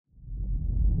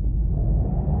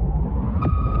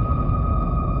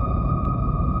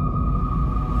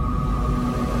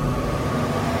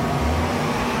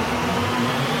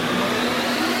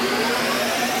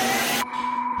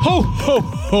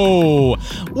Yo!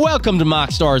 Welcome to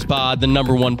MoxStars Pod, the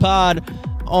number one pod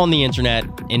on the internet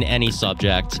in any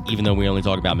subject, even though we only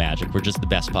talk about Magic. We're just the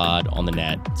best pod on the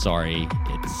net. Sorry,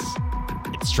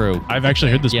 it's true. I've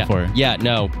actually heard this before. Yeah,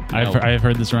 no. I've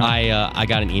heard this wrong. I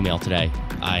got an email today.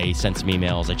 I sent some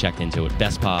emails. I checked into it.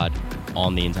 Best pod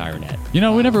on the entire net. You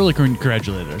know, we never really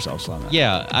congratulated ourselves on that.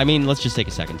 Yeah, I mean, let's just take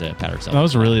a second to pat ourselves. That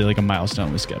was really like a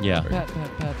milestone we skipped. Yeah. Pat.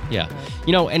 Yeah.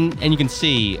 You know, and you can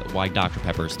see why Dr.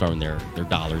 Pepper's throwing their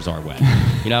dollars our way,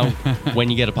 you know,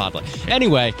 when you get a pod play.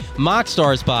 Anyway,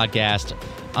 MoxStars Podcast.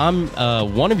 I'm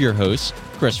one of your hosts,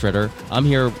 Chris Ritter. I'm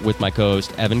here with my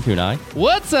co-host, Evan Kunai.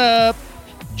 What's up?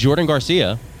 Jordan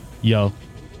Garcia. Yo.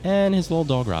 And his little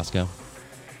dog, Roscoe.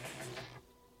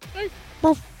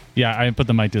 Yeah, I put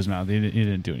the mic to his mouth. He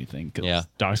didn't do anything. Yeah.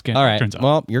 Dogs can't. All right. Turns out.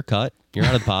 Well, you're cut. You're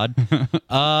out of the pod.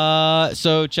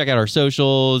 So check out our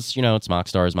socials. You know, it's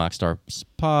MoxStars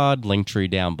Pod. Link tree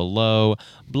down below.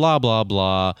 Blah, blah,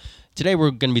 blah. Today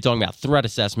we're going to be talking about threat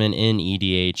assessment in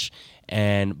EDH.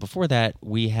 And before that,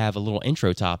 we have a little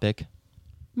intro topic.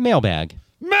 Mailbag.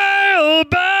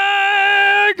 Mailbag!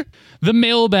 The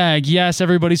mailbag. Yes,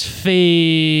 everybody's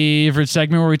favorite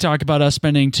segment where we talk about us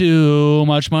spending too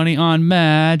much money on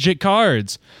Magic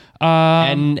cards.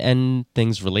 And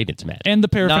things related to Magic. And the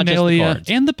paraphernalia. Not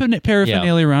just the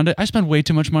Paraphernalia around it. I spend way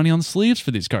too much money on the sleeves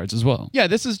for these cards as well. Yeah,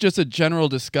 this is just a general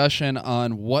discussion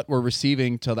on what we're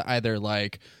receiving to either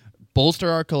like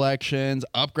bolster our collections,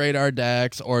 upgrade our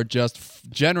decks, or just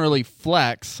generally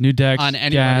flex New decks on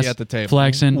anybody at the table.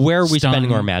 Flexing. Where are we stunning.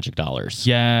 spending our Magic dollars?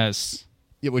 Yes.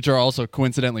 Yeah, which are also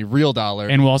coincidentally real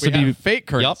dollars. And we'll also have be fake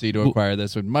currency to acquire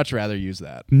this. Would much rather use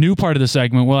that. New part of the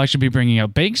segment, we'll actually be bringing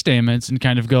out bank statements and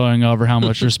kind of going over how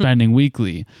much you're spending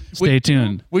weekly. Stay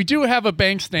tuned. We do have a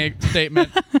bank statement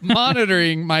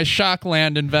monitoring my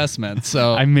Shockland investment.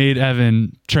 So I made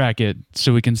Evan track it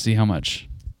so we can see how much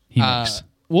he makes.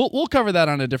 we'll cover that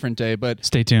on a different day. But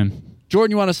Stay tuned.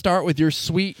 Jordan, you want to start with your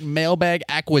sweet mailbag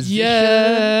acquisition?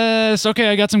 Yes. Okay,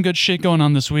 I got some good shit going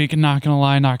on this week. Not gonna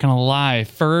lie.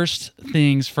 First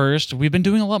things first, we've been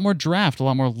doing a lot more draft, a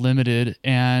lot more limited,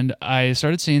 and I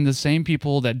started seeing the same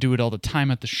people that do it all the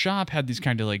time at the shop had these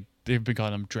kind of like, they've been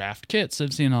calling them draft kits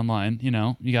I've seen online. You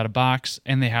know, you got a box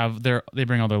and they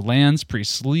bring all their lands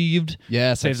pre-sleeved.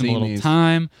 Yes, saves I've them a seen little these.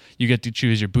 time. You get to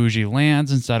choose your bougie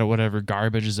lands instead of whatever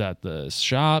garbage is at the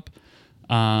shop.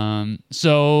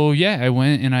 So yeah, I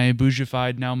went and I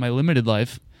bougified now my limited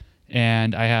life,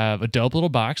 and I have a dope little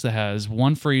box that has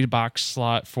one free box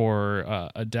slot for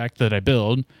a deck that I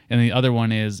build, and the other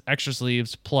one is extra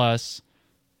sleeves plus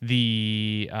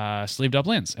the sleeved up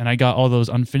lands, and I got all those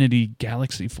Infinity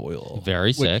Galaxy foil.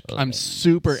 Very sick. I'm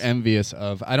super envious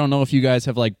of. I don't know if you guys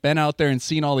have like been out there and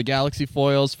seen all the Galaxy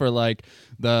foils for like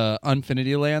the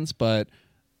Infinity lands, but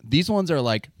these ones are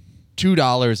like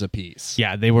 $2 a piece.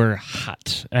 Yeah, they were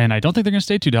hot, and I don't think they're gonna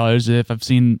stay $2 if I've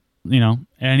seen, you know,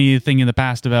 anything in the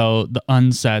past about the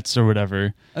unsets or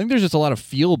whatever. I think there's just a lot of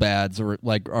feel bads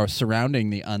are surrounding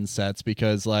the unsets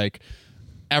because like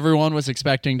everyone was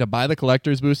expecting to buy the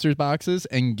collector's boosters boxes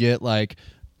and get like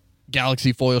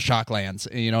Galaxy foil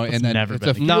Shocklands, you know, and then never it's been.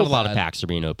 a feel Not a lot bad. of packs are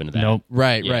being opened to that. Nope.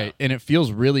 Right, Yeah. right. And it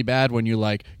feels really bad when you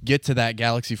like get to that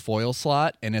Galaxy foil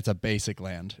slot and it's a basic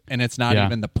land and it's not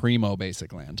even the primo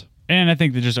basic land. And I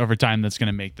think that just over time, that's going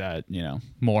to make that, you know,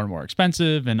 more and more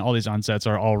expensive. And all these unsets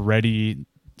are already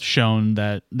shown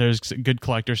that there's good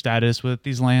collector status with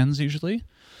these lands usually.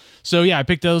 So yeah, I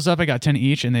picked those up. I got 10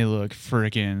 each, and they look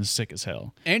freaking sick as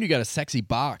hell. And you got a sexy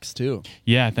box too.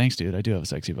 Yeah, thanks, dude. I do have a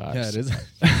sexy box. Yeah, it is.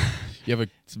 You have a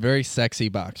very sexy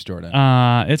box, Jordan.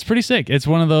 It's pretty sick. It's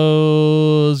one of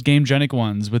those Game-genic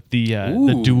ones with the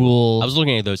dual. I was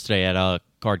looking at those today at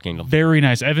Card Kingdom. Very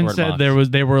nice. Evan Word said box.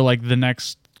 they were like the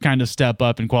next kind of step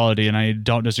up in quality, and I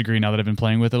don't disagree now that I've been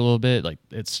playing with it a little bit. Like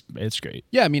it's great.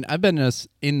 Yeah, I mean, I've been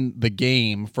in the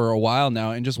game for a while now,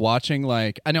 and just watching,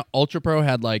 like, I know Ultra Pro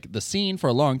had like the scene for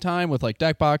a long time with like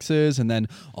deck boxes, and then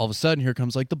all of a sudden here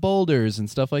comes like the boulders and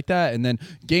stuff like that, and then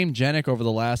Game-genic over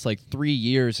the last like 3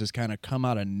 years has kind of come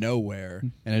out of nowhere,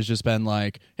 and it's just been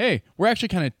like, hey, we're actually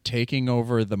kind of taking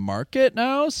over the market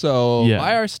now, so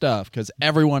buy our stuff because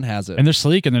everyone has it. And they're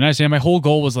sleek and they're nice. Yeah, my whole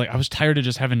goal was like, I was tired of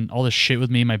just having all this shit with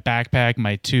me, my backpack,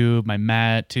 my tube, my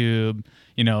mat tube,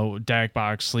 you know, deck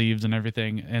box, sleeves, and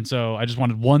everything. And so I just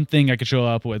wanted one thing I could show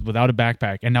up with without a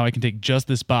backpack. And now I can take just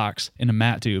this box and a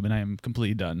mat tube, and I am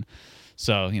completely done.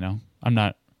 So, you know, I'm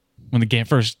not, when the game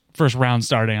first first round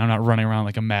starting, I'm not running around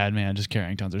like a madman just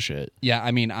carrying tons of shit. Yeah,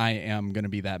 I mean, I am going to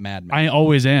be that madman. I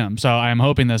always am, so I'm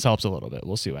hoping this helps a little bit.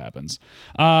 We'll see what happens.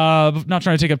 Not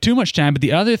trying to take up too much time, but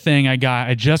the other thing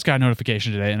I just got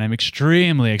notification today, and I'm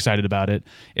extremely excited about it,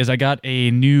 is I got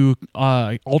a new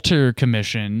altar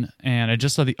commission, and I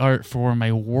just saw the art for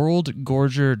my World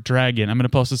Gorger Dragon. I'm going to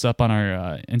post this up on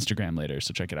our Instagram later,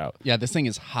 so check it out. Yeah, this thing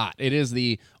is hot. It is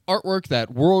the artwork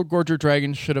that World Gorger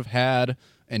Dragon should have had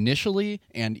initially,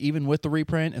 and even with the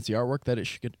reprint, it's the artwork that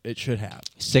it should have.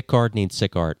 Sick card needs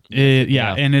sick art.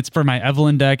 Yeah, and it's for my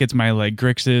Evelyn deck. It's my like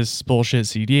Grixis bullshit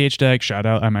CDH deck. Shout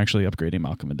out! I'm actually upgrading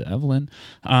Malcolm into Evelyn.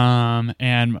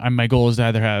 My goal is to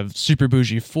either have super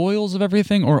bougie foils of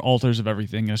everything or altars of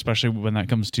everything, especially when that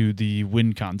comes to the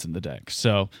win cons in the deck.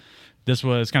 So this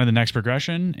was kind of the next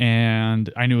progression,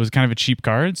 and I knew it was kind of a cheap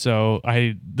card. So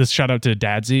this shout out to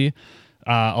Dadsy.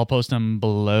 I'll post him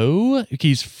below.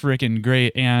 He's freaking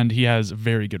great, and he has a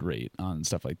very good rate on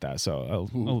stuff like that.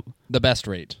 So the best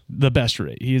rate. The best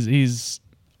rate. He's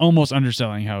almost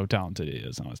underselling how talented he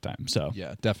is on his time. So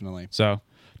yeah, definitely. So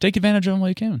take advantage of him while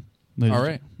you can. All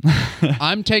right.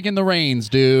 I'm taking the reins,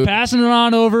 dude. Passing it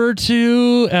on over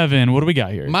to Evan. What do we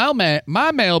got here?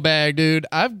 My mailbag, dude.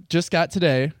 I've just got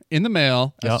today in the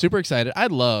mail. I'm Yep. super excited. I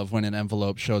love when an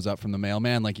envelope shows up from the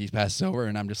mailman, like he passes over,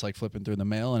 and I'm just like flipping through the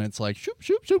mail, and it's like, shoop,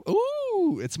 shoop, shoop.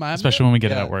 Ooh, it's my Especially when we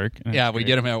get it at work. Yeah, we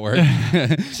get them at work.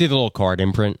 See the little card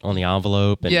imprint on the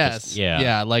envelope? And Yes. just-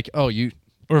 yeah. Like, oh, you.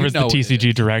 Or if you it's the know what it TCG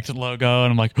is. Direct logo,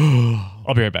 and I'm like, oh,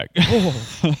 I'll be right back.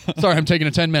 Sorry, I'm taking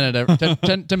a 10-minute minute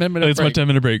It's my break.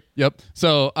 10-minute break. Yep.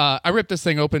 So I ripped this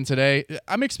thing open today.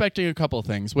 I'm expecting a couple of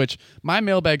things, which my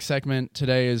mailbag segment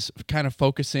today is kind of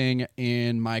focusing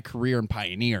in my career in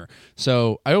Pioneer.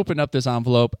 So I opened up this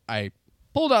envelope. I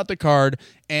pulled out the card,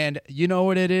 and you know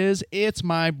what it is? It's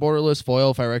my borderless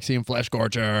foil Phyrexian Flesh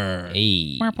Gorger.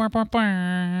 Hey.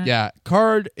 Yeah,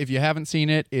 card, if you haven't seen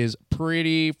it, is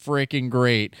pretty freaking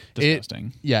great.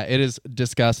 Disgusting. It is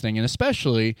disgusting, and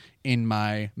especially in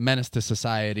my Menace to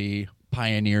Society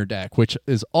Pioneer deck, which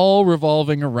is all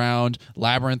revolving around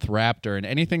Labyrinth Raptor and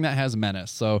anything that has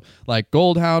Menace. So, like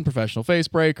Goldhound, Professional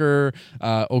Facebreaker,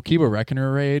 Okiba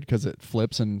Reckoner Raid, because it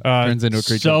flips and turns into a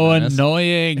creature. So of Menace.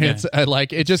 annoying. It's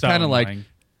it just So kind of like,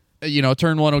 annoying.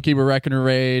 turn one Okiba Reckoner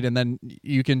Raid, and then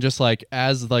you can just like,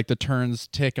 as like the turns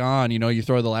tick on, you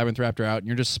throw the Labyrinth Raptor out, and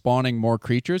you're just spawning more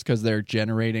creatures because they're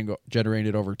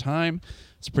generated over time.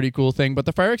 It's a pretty cool thing. But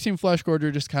the Phyrexian Flesh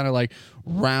Gorger just kind of like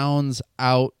rounds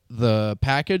out the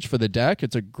package for the deck.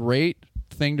 It's a great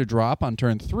thing to drop on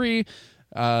turn 3.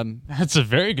 That's a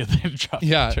very good thing to drop.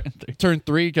 Yeah, Turn 3. turn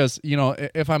 3, because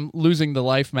if I'm losing the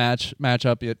life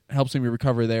matchup, it helps me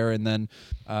recover there, and then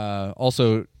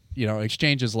also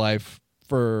exchanges life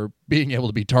for being able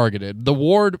to be targeted. The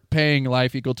ward paying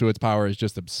life equal to its power is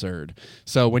just absurd.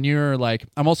 So when you're like,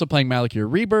 I'm also playing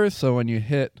Malakir Rebirth, so when you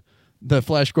hit the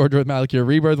Flesh Gorger with Malakir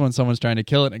Rebirth, when someone's trying to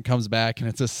kill it and it comes back and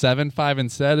it's a 7/5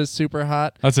 instead, is super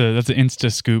hot. That's an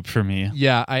insta scoop for me.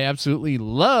 Yeah, I absolutely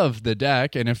love the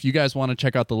deck, and if you guys want to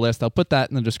check out the list, I'll put that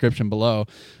in the description below.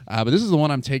 But this is the one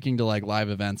I'm taking to like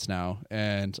live events now,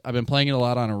 and I've been playing it a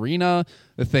lot on Arena.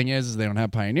 The thing is they don't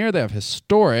have Pioneer; they have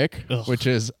Historic, which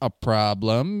is a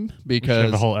problem We should because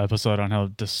have a whole episode on how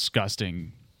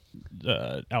disgusting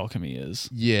alchemy is.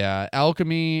 yeah,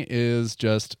 Alchemy is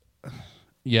just.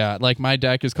 Yeah, like my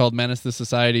deck is called Menace to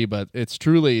Society, but it's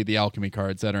truly the alchemy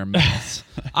cards that are a menace.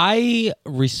 I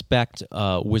respect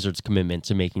Wizards' commitment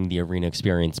to making the arena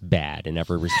experience bad in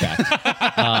every respect.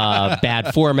 Bad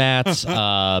formats,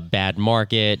 bad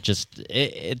market,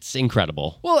 it's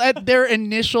incredible. Well, at their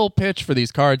initial pitch for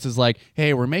these cards is like,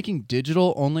 hey, we're making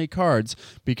digital-only cards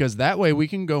because that way we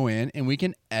can go in and we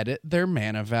can edit their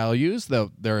mana values,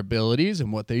 their abilities,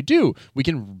 and what they do. We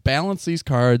can balance these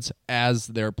cards as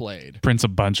they're played. Prints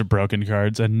a bunch of broken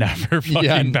cards and never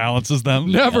fucking balances them.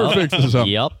 Never fixes them.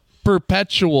 Yep.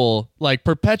 Perpetually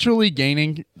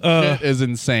gaining shit is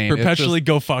insane. It's Perpetually just-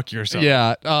 go fuck yourself.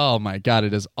 Yeah. Oh my God,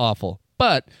 it is awful.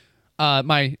 But my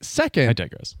I second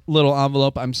digress. little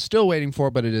envelope I'm still waiting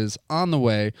for, but it is on the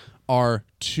way, are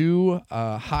 2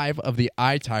 Hive of the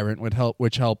Eye Tyrant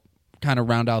which help kind of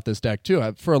round out this deck too.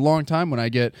 For a long time, when I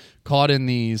get caught in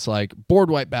these like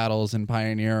board wipe battles in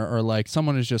Pioneer, or like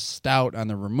someone is just stout on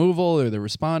the removal, or they're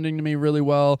responding to me really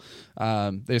well,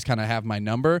 they just kind of have my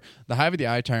number. The Hive of the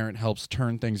Eye Tyrant helps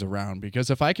turn things around,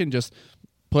 because if I can just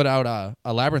put out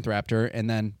a Labyrinth Raptor and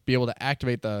then be able to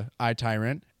activate the Eye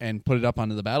Tyrant and put it up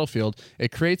onto the battlefield,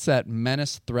 it creates that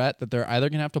menace threat that they're either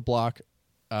going to have to block,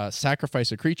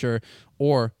 sacrifice a creature,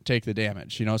 or take the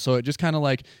damage. So it just kind of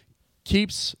like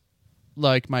keeps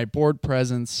like my board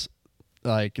presence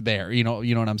like there. You know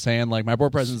what I'm saying? Like my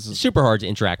board presence is super hard to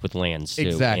interact with lands too,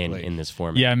 Exactly. in this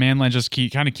format. Yeah, manland just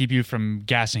kind of keep you from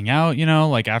gassing out,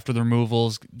 like after the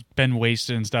removals been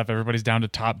wasted and stuff, everybody's down to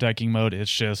top decking mode.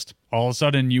 It's just all of a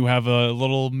sudden you have a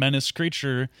little menace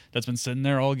creature that's been sitting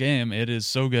there all game. It is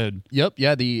so good. Yep,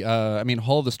 yeah, the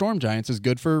Hull of the Storm Giants is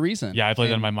good for a reason. Yeah, I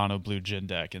played that in my mono blue Jin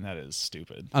deck, and that is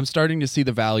stupid. I'm starting to see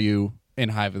the value in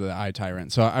Hive of the Eye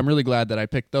Tyrant. So I'm really glad that I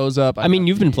picked those up. I mean,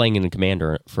 you've been playing in a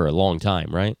Commander for a long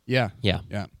time, right? Yeah. Yeah.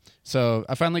 So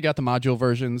I finally got the module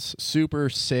versions. Super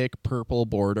sick purple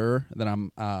border that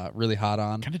I'm really hot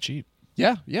on. Kind of cheap.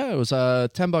 Yeah. It was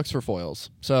 $10 for foils.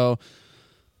 So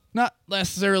not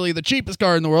necessarily the cheapest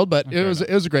card in the world, but it was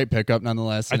a great pickup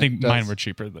nonetheless. I think mine were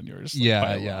cheaper than yours.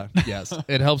 Yes.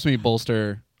 It helps me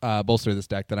bolster this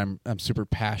deck that I'm super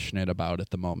passionate about at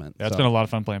the moment. That's been a lot of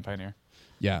fun playing Pioneer.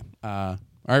 Yeah. All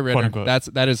right,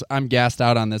 Ritter. I'm gassed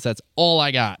out on this. That's all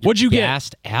I got. What'd you get?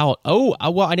 Gassed out. Oh,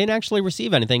 well, I didn't actually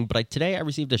receive anything, but today I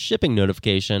received a shipping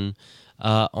notification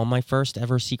on my first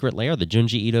ever secret lair. The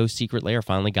Junji Ito secret lair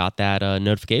finally got that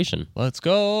notification. Let's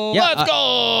go. Yeah, Let's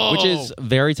go. Which is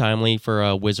very timely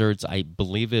for Wizards. I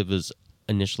believe it was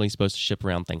initially supposed to ship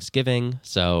around Thanksgiving,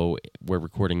 so we're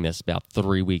recording this about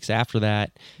 3 weeks after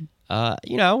that.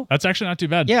 That's actually not too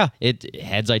bad. Yeah,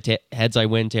 heads I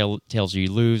win, tails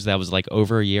you lose. That was like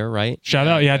over a year, right? Shout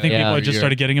out. Yeah, I think people had just year.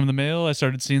 started getting them in the mail. I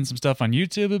started seeing some stuff on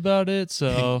YouTube about it.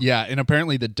 So Yeah, and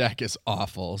apparently the deck is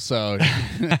awful. So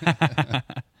and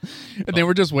they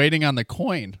were just waiting on the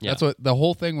coin. Yeah. That's what the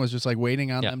whole thing was, just like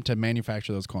waiting on them to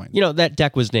manufacture those coins. That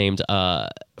deck was named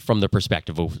from the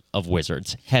perspective of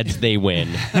Wizards. Heads they win,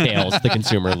 tails the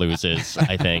consumer loses,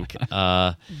 I think.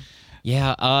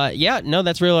 No,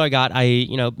 that's really all I got.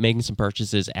 Making some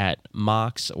purchases at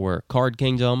Mox or Card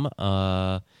Kingdom,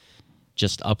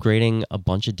 just upgrading a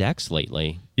bunch of decks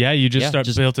lately. Yeah, you just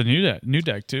built a new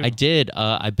deck too. I did.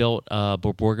 I built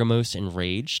Borborgamos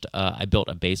Enraged. I built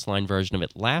a baseline version of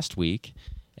it last week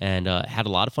and had a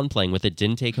lot of fun playing with it.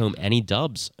 Didn't take home any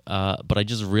dubs, but I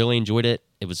just really enjoyed it.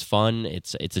 It was fun.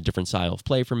 It's a different style of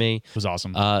play for me. It was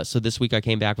awesome. So this week I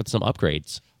came back with some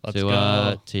upgrades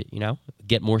to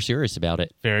get more serious about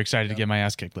it. Very excited to get my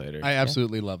ass kicked later. I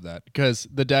absolutely love that because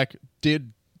the deck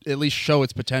did at least show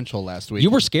its potential last week. You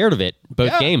were scared of it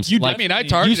both games. I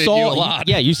targeted you a lot.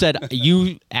 Yeah, you said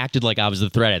you acted like I was the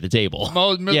threat at the table.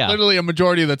 Literally a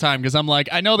majority of the time because I'm like,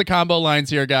 I know the combo lines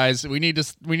here, guys. We need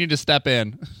to step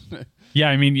in. Yeah,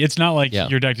 I mean, it's not like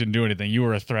your deck didn't do anything. You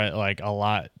were a threat like a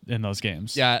lot in those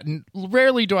games. Yeah,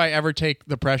 rarely do I ever take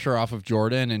the pressure off of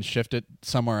Jordan and shift it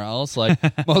somewhere else. Like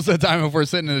most of the time, if we're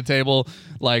sitting at a table,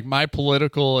 like my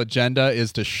political agenda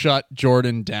is to shut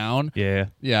Jordan down.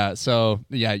 Yeah. So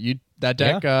that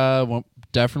deck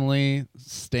definitely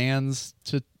stands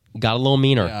to. Got a little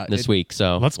meaner this week,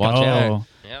 so let's watch go. out.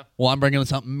 Yeah. Well, I'm bringing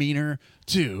something meaner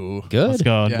too. Good. Let's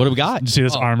go. Yeah. What do we got? Did you see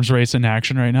this arms race in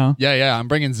action right now? Yeah. I'm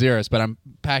bringing Xeris, but I'm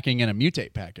packing in a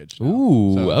mutate package now.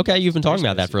 Ooh, So, okay. You've been talking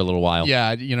about that for a little while.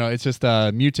 yeah, it's just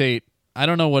mutate. I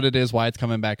don't know what it is, why it's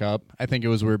coming back up. I think it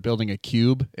was we were building a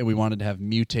cube and we wanted to have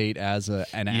mutate as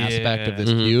an aspect of this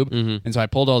cube. And so I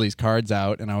pulled all these cards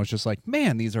out and I was just like,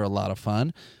 man, these are a lot of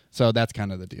fun. So that's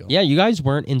kind of the deal. Yeah, you guys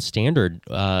weren't in standard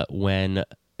when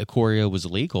Ikoria was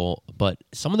legal, but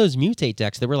some of those mutate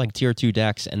decks, they were like tier 2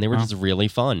 decks and they were just really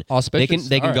fun. Auspicious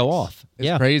They can go stars. It's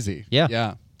It's crazy.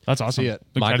 Yeah. That's awesome. See it.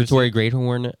 Migratory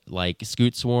Greathorn, like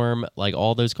Scoot Swarm, like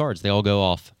all those cards, they all go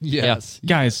off. Yes.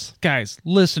 Guys,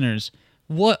 listeners,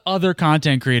 what other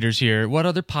content creators here, what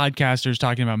other podcasters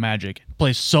talking about Magic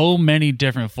play so many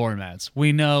different formats?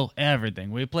 We know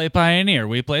everything. We play Pioneer,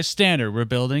 we play Standard, we're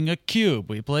building a cube,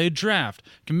 we play Draft,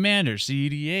 Commander,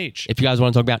 CEDH. If you guys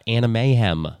want to talk about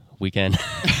Mayhem, we can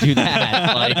do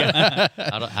that. Like,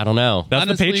 I don't know. That's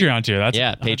Honestly, the Patreon tier. That's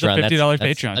Patreon. That's a $50 that's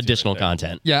Patreon tier additional right there.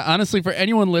 content. Yeah, honestly, for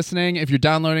anyone listening, if you're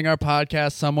downloading our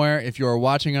podcast somewhere, if you're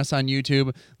watching us on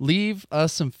YouTube, leave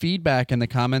us some feedback in the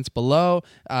comments below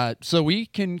so we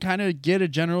can kind of get a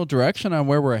general direction on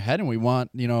where we're heading. We want,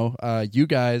 you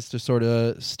guys to sort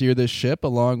of steer this ship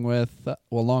along with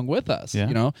us. Yeah.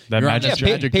 You're That on magic this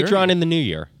journey. magic Patreon journey. in the new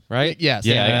year, right? Yes.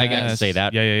 Yeah, I got to say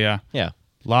that. Yeah. Yeah.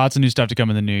 Lots of new stuff to come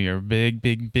in the new year.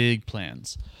 Big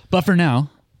plans. But for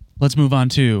now, let's move on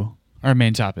to our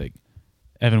main topic.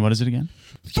 Evan, what is it again?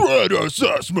 Threat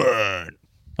assessment.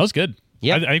 That was good.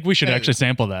 Yeah. I think we should actually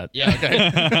sample that. Yeah, okay.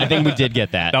 I think we did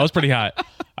get that. That was pretty hot.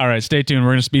 All right, stay tuned.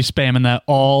 We're going to be spamming that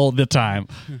all the time.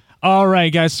 All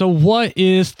right, guys. So what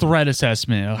is threat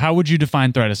assessment? How would you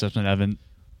define threat assessment, Evan?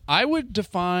 I would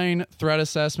define threat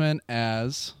assessment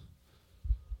as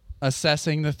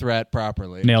assessing the threat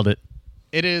properly. Nailed it.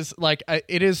 It is like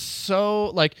it is so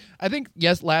like I think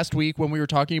yes last week when we were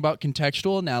talking about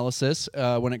contextual analysis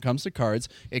when it comes to cards,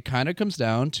 it kind of comes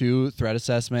down to threat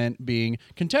assessment being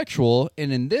contextual,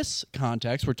 and in this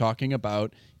context we're talking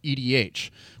about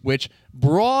EDH, which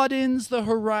broadens the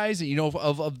horizon, you know,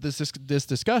 of this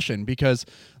discussion, because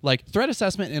like threat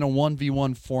assessment in a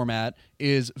 1v1 format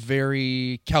is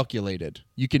very calculated.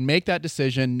 You can make that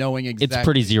decision knowing exactly. It's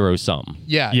pretty zero sum.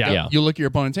 Yeah. Yeah. You look at your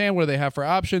opponent's hand, what do they have for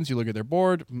options? You look at their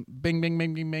board, bing, bing,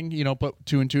 bing, bing, bing, you know, put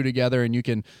 2 and 2 together and you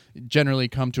can generally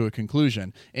come to a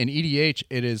conclusion. In EDH,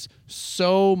 it is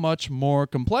so much more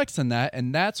complex than that,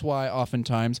 and that's why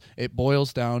oftentimes it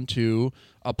boils down to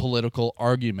a political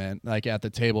argument, like at the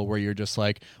table, where you're just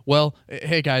like, well,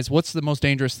 hey guys, what's the most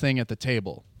dangerous thing at the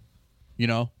table? You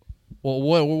know? Well,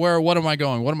 what am I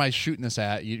going? What am I shooting this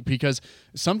at? Because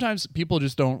sometimes people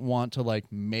just don't want to like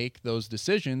make those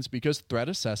decisions because threat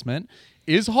assessment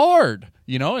is hard.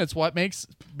 You know, it's what makes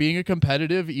being a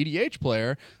competitive EDH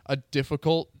player a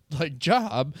difficult like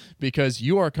job, because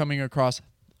you are coming across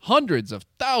hundreds of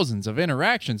thousands of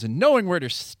interactions and knowing where to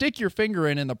stick your finger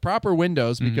in the proper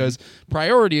windows, because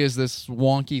priority is this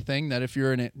wonky thing that if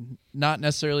you're not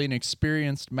necessarily an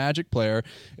experienced Magic player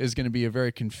is going to be a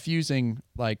very confusing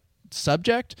like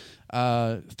subject.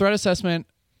 Threat assessment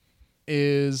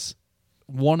is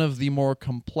one of the more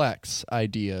complex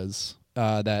ideas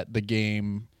that the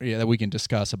game that we can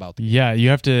discuss about. Yeah, you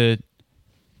have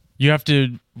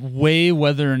to weigh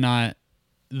whether or not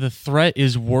the threat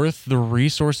is worth the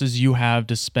resources you have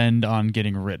to spend on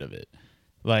getting rid of it.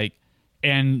 Like,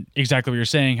 and exactly what you're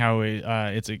saying, how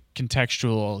it's a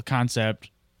contextual concept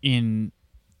in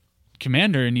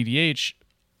Commander and EDH.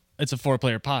 It's a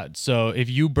 4-player pod. So if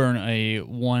you burn a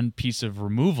 1 piece of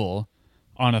removal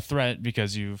on a threat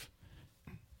because you've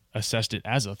assessed it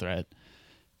as a threat,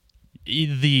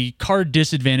 the card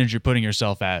disadvantage you're putting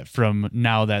yourself at from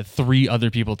now that 3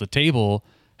 other people at the table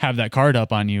have that card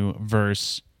up on you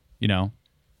versus, you know,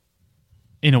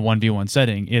 in a 1v1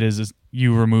 setting, it is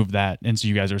you remove that, and so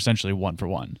you guys are essentially 1 for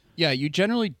 1. Yeah, you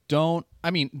generally don't. I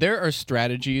mean, there are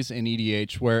strategies in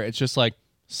EDH where it's just like,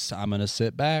 I'm going to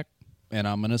sit back, and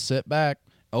I'm going to sit back.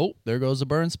 Oh, there goes a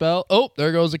burn spell. Oh,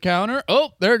 there goes a counter. Oh,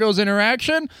 there goes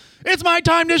interaction. It's my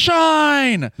time to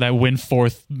shine. That win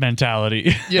 4th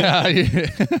mentality. Yeah.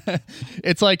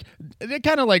 It's like, they're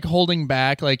kind of like holding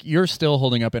back. Like, you're still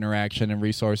holding up interaction and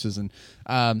resources. And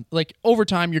like, over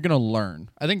time, you're going to learn.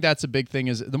 I think that's a big thing,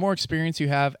 is the more experience you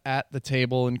have at the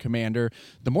table in Commander,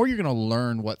 the more you're going to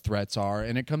learn what threats are.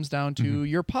 And it comes down to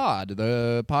your pod,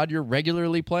 the pod you're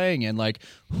regularly playing in. Like,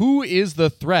 who is the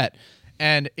threat?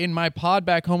 And in my pod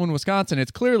back home in Wisconsin, it's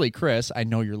clearly Chris. I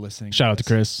know you're listening. Shout out to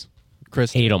Chris.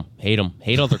 Chris. Hate him.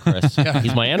 Hate other Chris.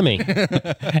 He's my enemy.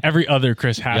 Every other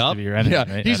Chris has to be your enemy,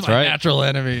 Yeah, right? he's That's my right. natural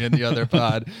enemy in the other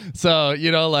pod. So,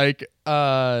 you know, like,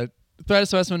 threat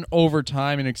assessment over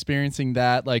time and experiencing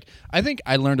that, like, I think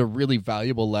I learned a really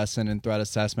valuable lesson in threat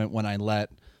assessment when I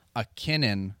let a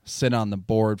Kinnan sit on the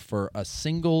board for a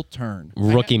single turn.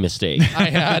 Rookie mistake. I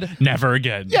had Never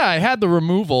again. yeah, I had the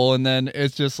removal, and then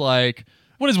it's just like,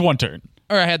 What is 1 turn?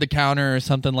 or I had the counter or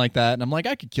something like that, and I'm like,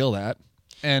 I could kill that,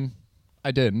 and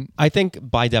I didn't. I think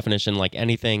by definition, like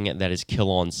anything that is kill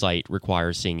on sight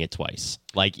requires seeing it twice.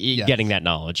 Like getting that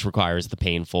knowledge requires the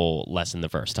painful lesson the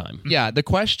first time. Yeah, the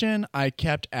question I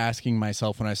kept asking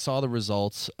myself when I saw the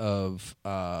results of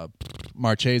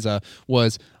Marchesa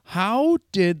was, how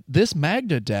did this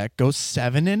Magda deck go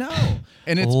 7-0?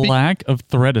 And it's Lack of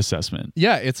threat assessment.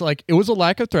 yeah, it's like it was a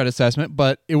lack of threat assessment,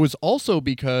 but it was also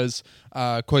because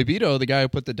Koibito, the guy who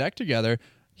put the deck together,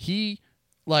 he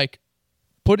like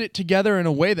put it together in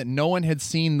a way that no one had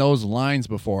seen those lines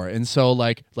before. And so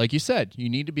like you said, you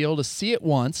need to be able to see it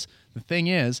once. The thing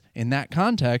is, in that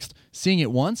context, seeing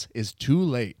it once is too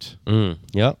late.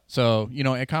 Yep. So, you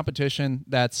know, at competition,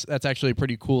 that's actually a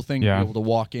pretty cool thing to be able to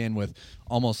walk in with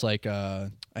almost like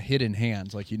a hidden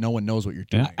hand, like no one knows what you're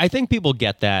doing. I think people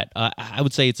get that. I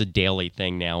would say it's a daily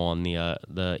thing now on the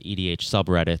EDH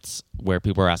subreddits where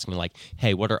people are asking like,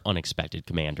 "Hey, what are unexpected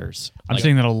commanders?" I'm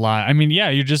seeing that a lot. I mean,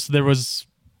 yeah,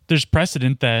 there's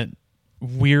precedent that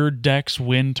weird decks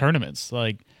win tournaments.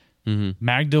 Like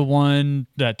Magda won,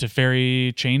 that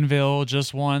Teferi Chainveil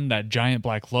just won, that Giant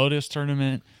Black Lotus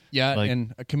tournament. Yeah, Like-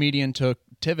 and a comedian took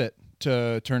Tivit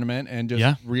to tournament and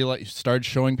just started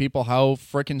showing people how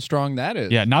freaking strong that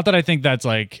is. Yeah, not that I think that's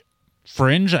like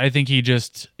fringe. I think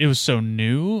it was so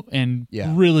new and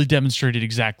really demonstrated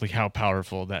exactly how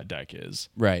powerful that deck is.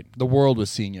 Right. The world was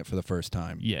seeing it for the first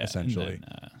time, Yeah, essentially. and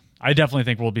then, I definitely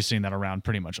think we'll be seeing that around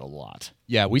pretty much a lot.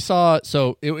 Yeah, we saw.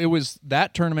 So it was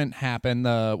that tournament happened.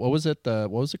 What was it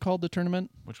called? The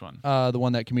tournament? Which one? The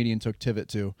one that comedian took Tivit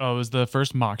to. Oh, it was the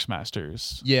first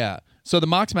MoxStars. Yeah. So the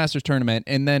MoxStars tournament,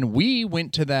 and then we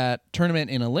went to that tournament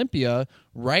in Olympia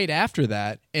right after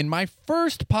that. And my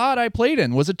first pod I played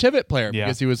in was a Tivit player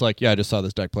because he was like, "Yeah, I just saw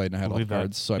this deck played and I had all the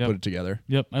cards, so I put it together."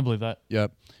 Yep, I believe that.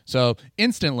 Yep. So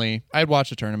instantly, I had watched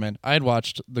the tournament. I had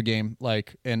watched the game,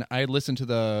 and I had listened to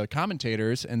the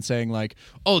commentators and saying like,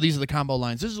 "Oh, these are the combo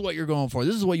lines. This is what you're going for.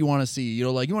 This is what you want to see.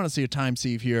 You want to see a time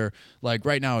sieve here. Like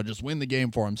right now, just win the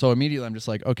game for him." So immediately, I'm just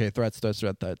like, "Okay, threats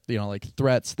that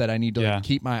threats that I need to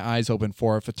keep my eyes open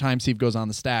for. If a time sieve goes on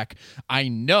the stack, I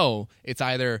know it's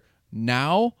either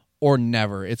now or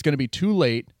never. It's going to be too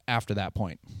late after that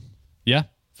point." Yeah,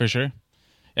 for sure.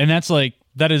 And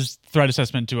that is threat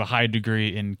assessment to a high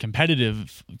degree in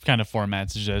competitive kind of formats.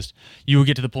 It's just you will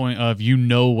get to the point of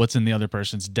what's in the other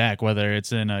person's deck, whether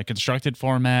it's in a constructed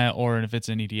format or if it's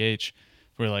in EDH,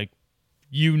 where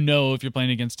if you're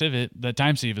playing against Tivit, the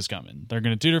time sieve is coming. They're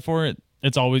going to tutor for it.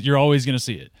 You're always going to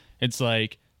see it. It's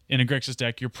like in a Grixis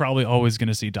deck, you're probably always going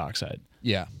to see Dockside.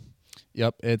 Yeah.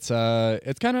 Yep, it's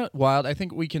kind of wild. I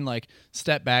think we can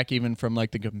step back even from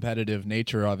the competitive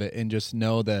nature of it and just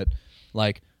know that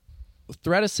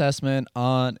threat assessment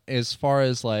on as far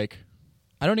as I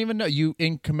don't even know, you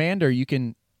in Commander you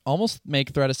can almost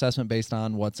make threat assessment based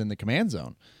on what's in the command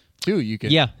zone too. You can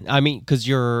because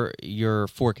you're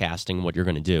forecasting what you're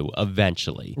going to do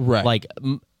eventually, right?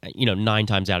 9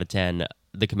 times out of 10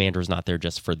 the commander is not there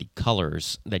just for the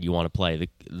colors that you want to play.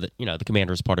 The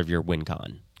commander is part of your win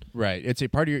con. Right. It's a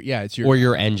part of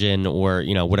your engine or,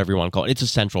 whatever you want to call it. It's a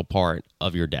central part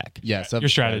of your deck. Yes. Your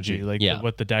strategy,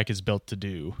 what the deck is built to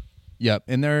do. Yep.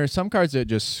 And there are some cards that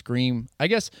just scream, I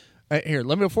guess,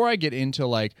 before I get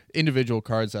into individual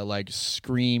cards that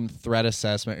scream threat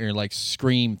assessment or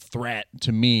scream threat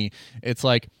to me, it's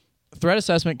threat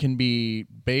assessment can be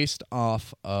based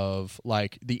off of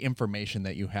the information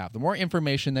that you have. The more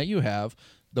information that you have,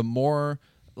 the more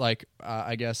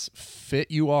I guess fit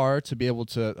you are to be able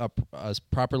to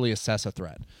properly assess a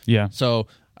threat. Yeah. So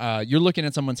you're looking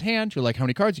at someone's hand. You're like, how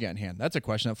many cards you got in hand? That's a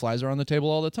question that flies around the table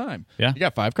all the time. Yeah. You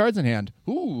got 5 cards in hand.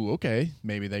 Ooh, okay.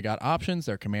 Maybe they got options.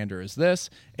 Their commander is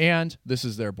this, and this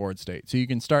is their board state. So you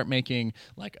can start making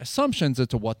assumptions as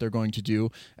to what they're going to do,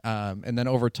 and then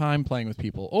over time, playing with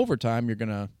people over time, you're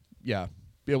gonna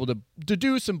be able to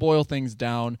deduce and boil things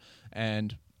down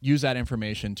and use that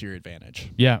information to your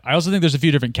advantage. Yeah. I also think there's a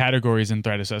few different categories in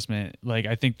threat assessment.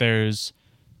 I think there's,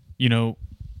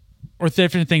 or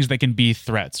different things that can be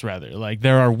threats, rather.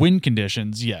 There are win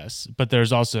conditions, yes, but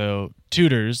there's also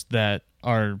tutors that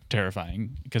are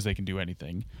terrifying because they can do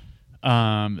anything.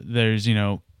 There's,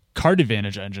 card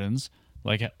advantage engines.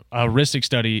 A heuristic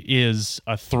study is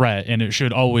a threat, and it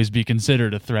should always be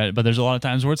considered a threat, but there's a lot of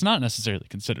times where it's not necessarily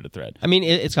considered a threat. I mean,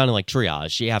 it's kind of like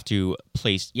triage. You have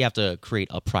to create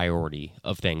a priority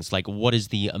of things. What is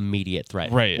the immediate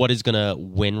threat? Right. What is going to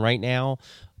win right now?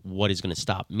 What is going to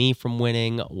stop me from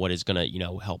winning? What is going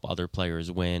to, help other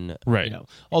players win? Right.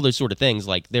 All those sort of things.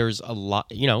 There's a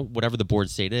lot, whatever the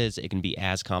board state is, it can be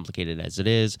as complicated as it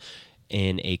is.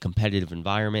 In a competitive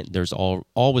environment, there's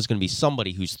always going to be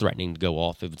somebody who's threatening to go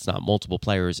off if it's not multiple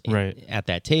players at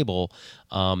that table.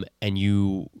 And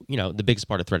the biggest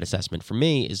part of threat assessment for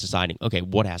me is deciding, okay,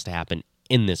 what has to happen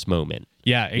in this moment.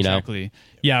 Yeah, exactly.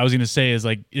 Yeah, I was going to say is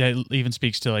it even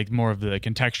speaks to more of the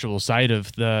contextual side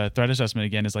of the threat assessment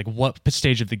again is what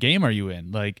stage of the game are you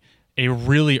in? A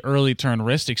really early turn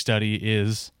heuristic study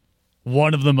is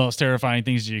one of the most terrifying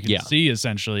things you can see,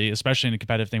 essentially, especially in a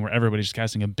competitive thing where everybody's just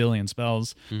casting a billion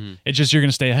spells. Mm-hmm. It's just you're going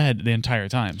to stay ahead the entire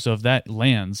time. So if that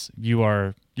lands,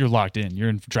 you're locked in. You're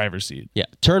in driver's seat. Yeah.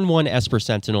 Turn 1 Esper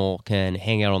Sentinel can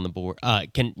hang out on the board.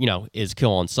 Is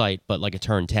kill on sight, but a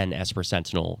turn 10 Esper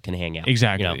Sentinel can hang out.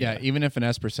 Exactly. Yeah. Even if an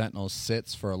Esper Sentinel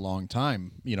sits for a long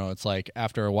time, it's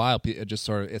after a while, it just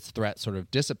its threat sort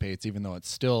of dissipates, even though it's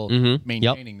still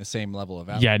maintaining the same level of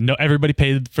value. Yeah. No, everybody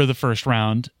paid for the first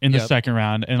round in the second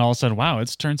round, and all of a sudden, wow,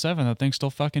 it's turn 7. That thing's still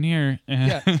fucking here.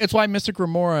 Yeah. It's why Mystic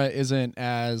Remora isn't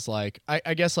as I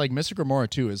guess Mystic Remora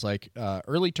too is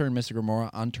early turn Mystic Remora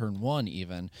on turn 1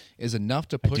 even is enough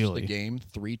to push the game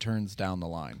 3 turns down the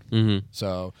line. Mm-hmm.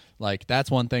 So that's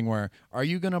one thing where are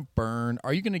you going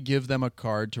to give them a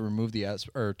card to remove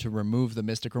the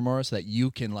Mystic Remora so that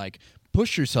you can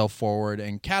push yourself forward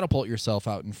and catapult yourself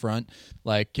out in front?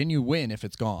 Can you win if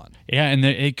it's gone? Yeah, and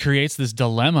it creates this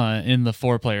dilemma in the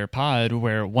 4-player pod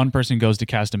where one person goes to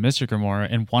cast a Mystic Remora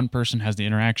and one person has the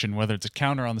interaction, whether it's a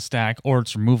counter on the stack or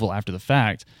it's removal after the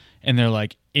fact. And they're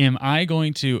am I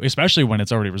going to, especially when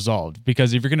it's already resolved,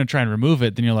 because if you're going to try and remove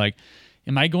it, then you're like,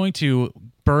 am I going to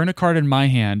burn a card in my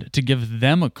hand to give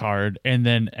them a card, and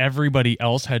then everybody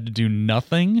else had to do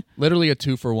nothing? Literally a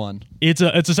 2-for-1. It's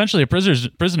essentially a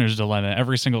prisoner's dilemma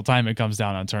every single time it comes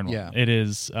down on turn one. Yeah. It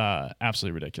is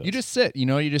absolutely ridiculous. You just sit,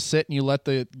 you just sit and you let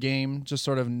the game just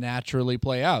sort of naturally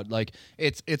play out. Like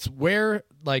it's where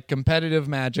like competitive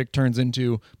Magic turns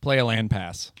into play a land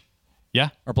pass. Yeah.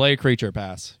 Or play a creature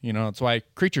pass. That's why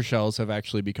creature shells have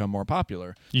actually become more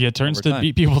popular. You get turns over to time.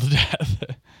 beat people to death.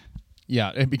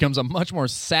 Yeah, it becomes a much more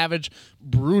savage,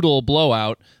 brutal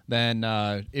blowout than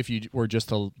if you were just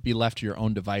to be left to your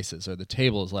own devices, or the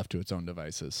table is left to its own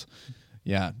devices.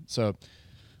 Yeah, so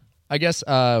I guess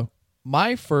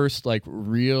my first like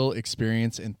real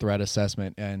experience in threat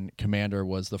assessment and Commander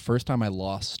was the first time I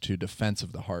lost to Defense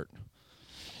of the Heart.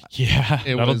 Yeah,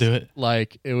 that'll do it.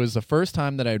 Like it was the first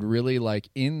time that I'd really like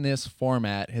in this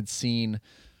format had seen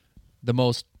the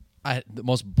most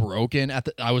broken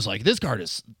I was like, this card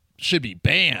should be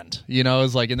banned. It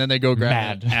was like, and then they go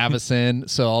grab Avacyn,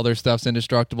 so all their stuff's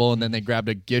indestructible, and then they grabbed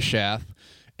a Gishath,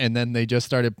 and then they just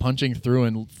started punching through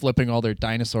and flipping all their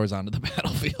dinosaurs onto the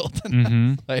battlefield. And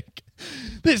I'm like,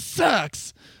 this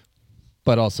sucks.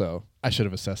 But also, I should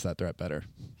have assessed that threat better.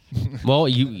 Well,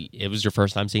 it was your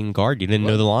first time seeing guard. You didn't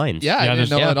know the lines. Yeah, I didn't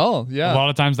know at all. Yeah. A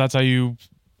lot of times that's how you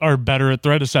are better at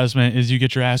threat assessment, is you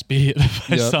get your ass beat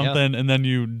by something and then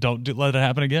you don't let it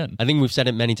happen again. I think we've said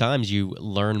it many times. You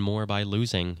learn more by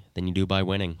losing than you do by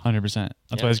winning. 100%.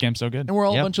 That's why this game's so good. And we're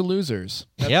all a bunch of losers.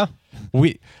 Yeah.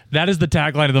 That is the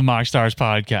tagline of the MoxStars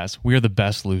podcast. We are the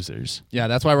best losers. Yeah,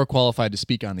 that's why we're qualified to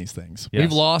speak on these things. Yes.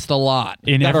 We've lost a lot.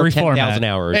 In Got our every 10,000 format.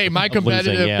 hours. Hey, my of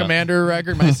competitive losing, yeah. Commander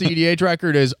record, my CDH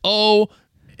record is O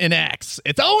and X.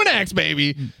 It's O and X,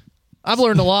 baby. I've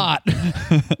learned a lot.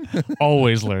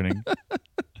 Always learning.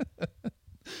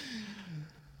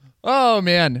 Oh,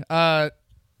 man. I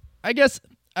guess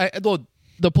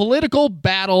the political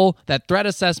battle that threat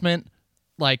assessment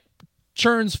like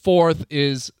churns forth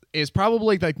is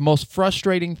probably like the most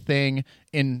frustrating thing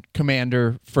in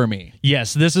Commander for me.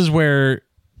 Yes, this is where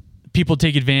people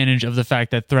take advantage of the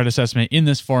fact that threat assessment in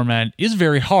this format is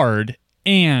very hard,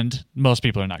 and most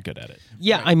people are not good at it.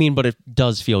 Yeah, I mean, but it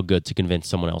does feel good to convince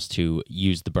someone else to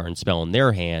use the burn spell in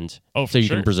their hand so you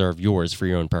can preserve yours for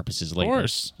your own purposes later. Of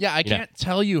course. Yeah, I can't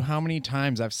tell you how many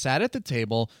times I've sat at the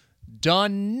table,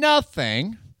 done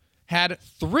nothing, had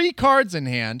 3 cards in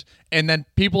hand, and then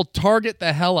people target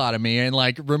the hell out of me and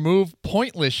like remove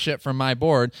pointless shit from my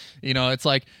board. It's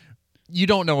like, you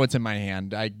don't know what's in my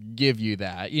hand. I give you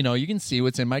that. You can see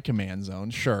what's in my command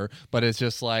zone, sure, but it's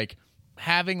just like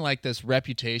having like this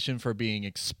reputation for being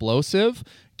explosive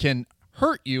can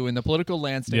hurt you in the political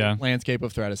landscape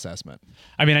of threat assessment.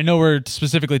 I mean, I know we're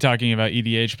specifically talking about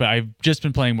EDH, but I've just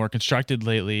been playing more constructed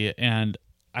lately, and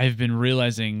I've been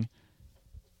realizing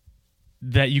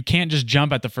that you can't just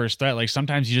jump at the first threat. Like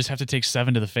sometimes you just have to take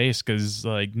 7 to the face, because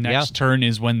like next turn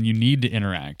is when you need to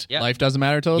interact. Yeah. Life doesn't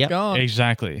matter till it's gone.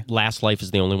 Exactly. Last life is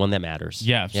the only one that matters.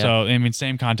 Yeah. So I mean,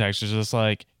 same context. It's just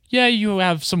like, yeah, you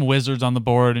have some wizards on the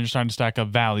board and you're trying to stack up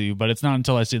value, but it's not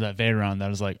until I see that Veyron that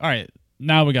is like, all right,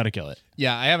 now we got to kill it.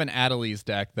 Yeah, I have an Adeliz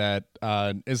deck that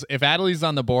is, if Adeliz is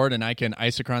on the board and I can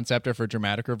Isochron Scepter for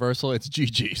dramatic reversal, it's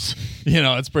GG's.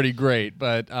 It's pretty great,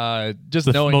 but just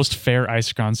the knowing most fair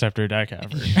Isochron Scepter deck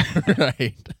ever.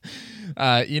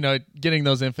 right. Getting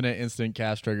those infinite instant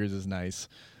cast triggers is nice.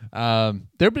 There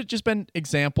have just been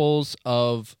examples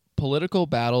of political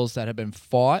battles that have been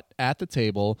fought at the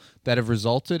table that have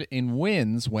resulted in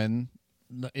wins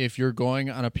if you're going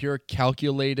on a pure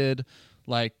calculated,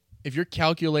 like, if you're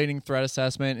calculating threat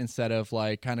assessment instead of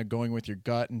like kind of going with your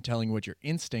gut and telling what your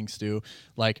instincts do,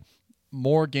 like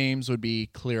more games would be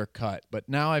clear cut. But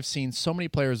now I've seen so many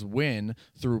players win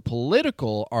through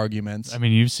political arguments. I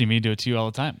mean, you see me do it to you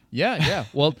all the time. Yeah.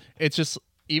 Well, it's just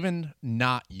even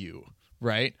not you,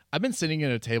 right? I've been sitting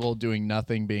at a table doing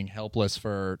nothing, being helpless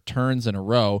for turns in a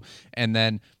row, and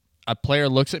then a player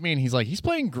looks at me and he's like, he's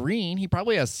playing green. He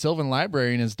probably has Sylvan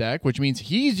Library in his deck, which means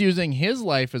he's using his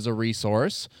life as a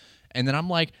resource. And then I'm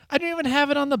like, I don't even have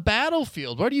it on the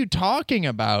battlefield. What are you talking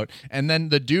about? And then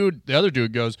the other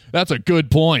dude goes, that's a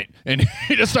good point. And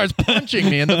he just starts punching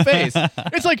me in the face.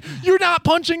 It's like, you're not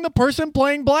punching the person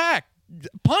playing black.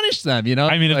 Punish them,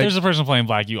 I mean, if like, there's a person playing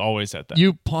black, you always hit them.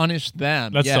 You punish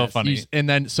them. That's so funny. And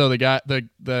then so the guy,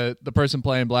 the person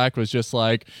playing black was just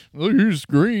like, oh, he's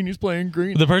green. He's playing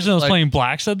green. The person that was playing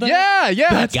black said that?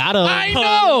 Yeah. Got him. I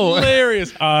know.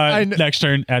 Hilarious. Next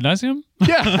turn, ad nauseum?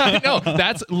 Yeah, I know.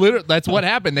 That's what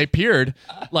happened. They peered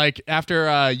like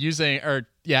after using or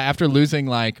after losing,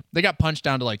 like, they got punched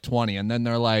down to like 20, and then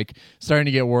they're like starting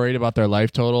to get worried about their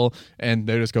life total, and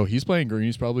they just go, he's playing green,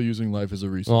 he's probably using life as a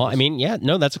resource. Well, I mean, yeah,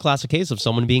 no, that's a classic case of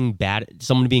someone being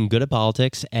good at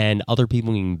politics and other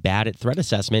people being bad at threat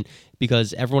assessment,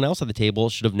 because everyone else at the table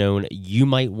should have known you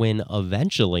might win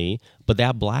eventually, but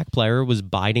that black player was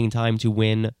biding time to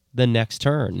win the next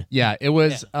turn. Yeah, it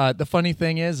was. The funny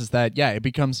thing is that it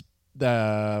becomes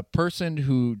the person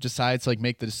who decides to like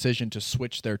make the decision to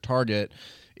switch their target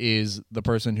is the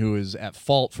person who is at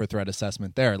fault for threat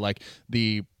assessment. There, like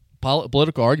the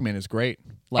political argument is great.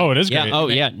 Like, it is Yeah. great. Oh,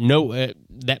 yeah. No,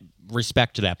 that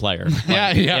respect to that player.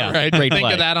 Yeah, right. Great Think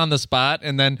play. of that on the spot,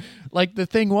 and then like the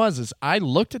thing is I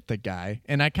looked at the guy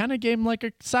and I kind of gave him like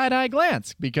a side eye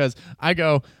glance because I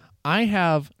go, I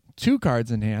have 2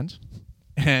 cards in hand,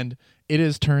 and it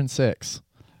is turn 6.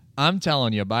 I'm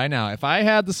telling you, by now, if I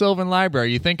had the Sylvan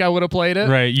Library, you think I would have played it?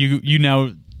 Right. You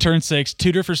now turn 6,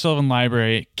 tutor for Sylvan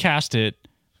Library, cast it,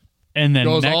 and then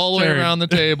Goes next all the way turn, around the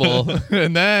table,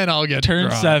 and then I'll get turn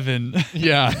drawn. 7.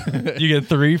 Yeah. You get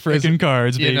 3 freaking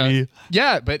cards, You know? baby.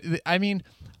 Yeah, but I mean,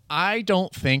 I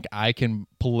don't think I can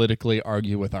politically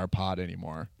argue with our pod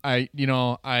anymore.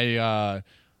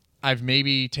 I've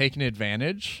maybe taken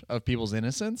advantage of people's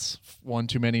innocence one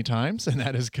too many times, and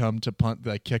that has come to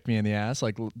kick me in the ass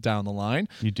like down the line.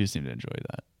 You do seem to enjoy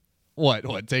that.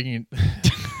 What taking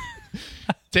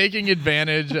taking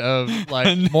advantage of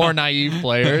like more naive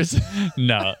players?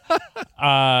 No.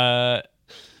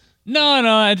 No.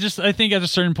 I think at a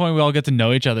certain point we all get to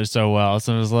know each other so well.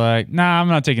 So it was like, nah, I'm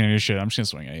not taking any shit. I'm just gonna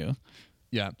swing at you.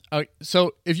 Yeah.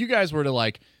 So if you guys were to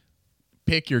like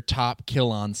pick your top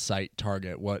kill on site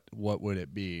target, what would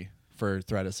it be for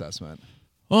threat assessment?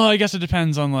 Well, I guess it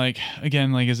depends on like,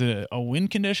 again, like, is it a win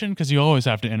condition? Because you always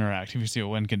have to interact if you see a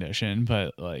win condition.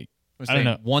 But like, I don't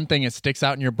know. One thing that sticks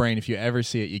out in your brain, if you ever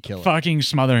see it, you kill it. Fucking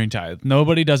Smothering Tithe.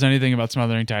 Nobody does anything about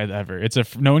Smothering Tithe ever.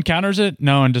 No one counters it.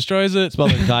 No one destroys it.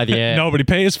 Smothering Tithe, yeah. Nobody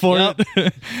pays for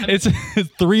it. It's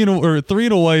 3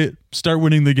 and a white. Start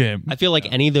winning the game. I feel like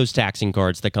any of those taxing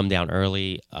cards that come down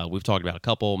early, we've talked about a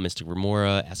couple, Mystic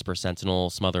Remora, Esper Sentinel,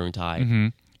 Smothering Tide. Mm-hmm.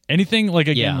 Anything like,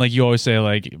 again, Yeah. like you always say,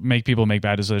 like make people make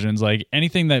bad decisions. Like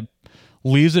anything that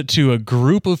leaves it to a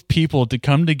group of people to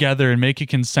come together and make a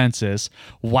consensus.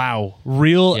 Wow.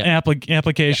 Real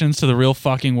applications to the real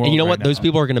fucking world. And you know right what? Those now.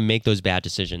 people are going to make those bad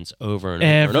decisions over and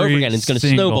over and over Every again. It's going to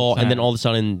single snowball, and then time. all of a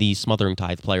sudden, the Smothering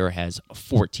Tithe player has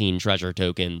 14 treasure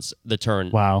tokens. The turn,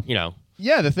 Wow. you know.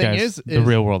 Yeah, the thing Guys, is the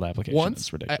real world application once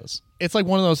is ridiculous. It's like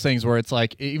one of those things where it's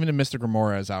like even if Mystic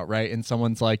Remora is out, right? And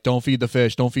someone's like, don't feed the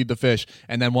fish.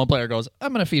 And then one player goes,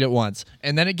 I'm going to feed it once.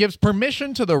 And then it gives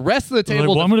permission to the rest of the Like,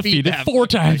 table well, I'm to going to feed it that 4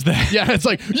 times that. Yeah, it's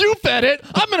like, you fed it.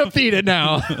 I'm going to feed it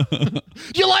now.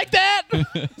 You like that?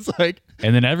 It's like,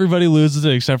 And then everybody loses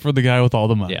it except for the guy with all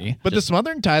the money. Yeah. but the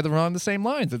Smothering Tithe are on the same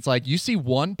lines. It's like you see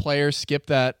one player skip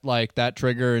that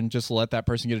trigger and just let that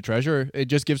person get a treasure. It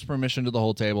just gives permission to the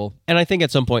whole table. And I think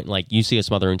at some point, like, you see a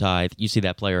Smothering Tithe, you see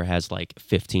that player has like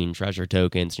 15 treasure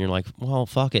tokens, and you're like, well,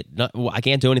 fuck it. I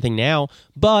can't do anything now,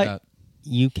 but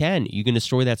you can. You can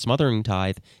destroy that Smothering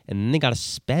Tithe, and then they got to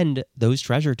spend those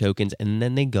treasure tokens, and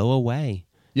then they go away.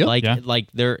 Yep. Like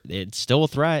it's still a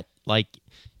threat. Like,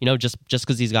 you know, just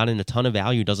because he's gotten a ton of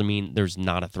value doesn't mean there's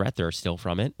not a threat there still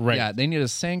from it. Right. Yeah, they need a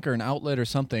sink or an outlet or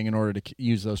something in order to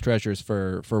use those treasures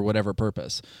for whatever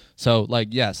purpose. So, like,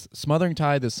 yes, Smothering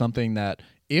Tithe is something that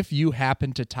if you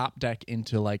happen to top deck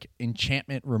into, like,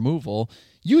 enchantment removal,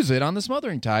 use it on the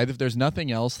Smothering Tithe if there's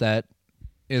nothing else that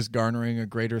is garnering a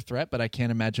greater threat, but I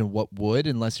can't imagine what would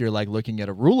unless you're, like, looking at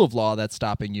a rule of law that's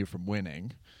stopping you from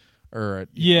winning or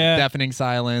deafening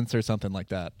silence or something like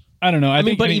that. I don't know. I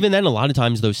mean, even then, a lot of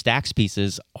times those stacks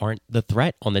pieces aren't the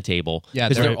threat on the table. Yeah,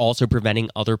 because they're right. also preventing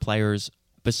other players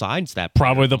besides that player.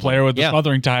 probably the player with the Yeah.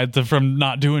 Smothering Tithe from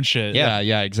not doing shit.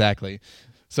 Yeah, exactly.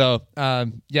 So,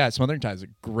 Smothering Tithe is a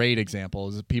great example.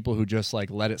 Is people who just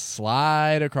like let it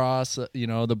slide across,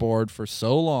 the board for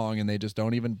so long, and they just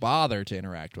don't even bother to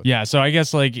interact with. Yeah, so I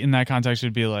guess like in that context,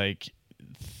 it'd be like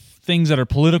things that are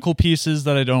political pieces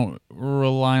that I don't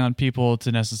rely on people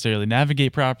to necessarily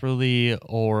navigate properly,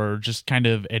 or just kind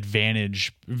of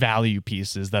advantage value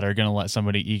pieces that are going to let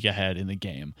somebody eke ahead in the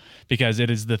game, because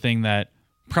it is the thing that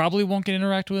probably won't get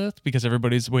interact with because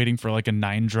everybody's waiting for like a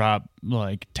 9-drop,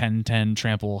 like 10/10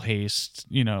 trample haste,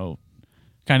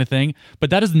 kind of thing. But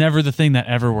that is never the thing that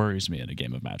ever worries me in a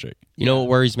game of Magic. You know what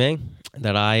worries me?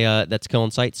 That's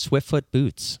killing sight. Swiftfoot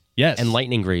boots. Yes. And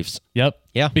lightning greaves. Yep.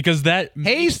 Yeah. Because that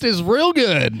Haste is real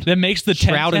good. makes the 10/10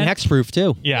 Shroud and hexproof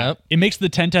too. Yeah. Yep. It makes the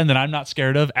 10/10 that I'm not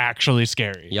scared of actually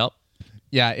scary. Yep.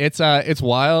 Yeah, it's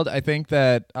wild. I think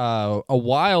that a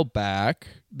while back,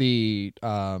 the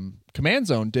Command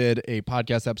Zone did a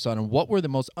podcast episode on what were the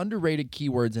most underrated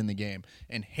keywords in the game,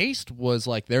 and haste was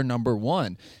like their number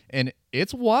one, and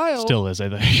it's wild. Still is, I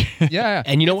think. Yeah,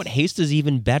 And you know what? Haste is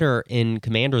even better in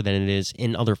Commander than it is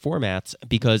in other formats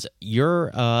because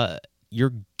you're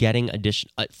getting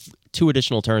 2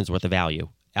 additional turns worth of value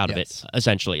out of it,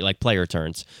 essentially, like player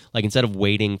turns. Like instead of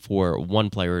waiting for one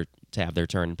player to have their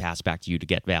turn and pass back to you to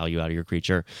get value out of your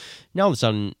creature, now all of a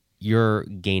sudden you're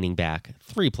gaining back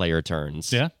 3 player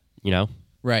turns. Yeah. You know?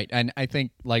 right. And I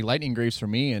think like Lightning Greaves for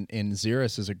me in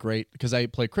Xeris is a great, because I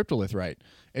play Cryptolith right.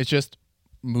 It's just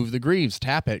move the Greaves,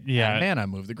 tap it, add mana,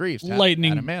 move the Greaves, tap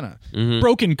Lightning it, add a mana.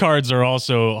 Broken cards are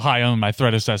also high on my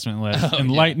threat assessment list,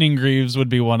 and Lightning Greaves would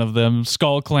be one of them.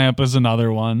 Skull Clamp is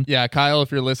another one. Yeah, Kyle,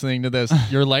 if you're listening to this,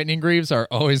 your Lightning Greaves are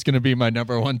always going to be my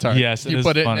number one target. Yes, you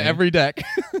put it funny. in every deck.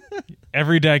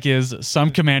 Every deck is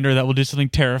some commander that will do something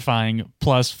terrifying,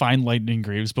 plus find Lightning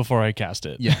Greaves before I cast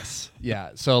it. Yes.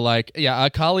 Yeah. So like, a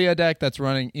Kalia deck that's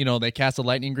running, they cast a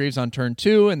Lightning Greaves on turn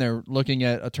 2 and they're looking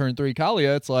at a turn 3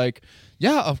 Kalia. It's like,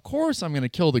 yeah, of course I'm going to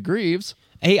kill the Greaves.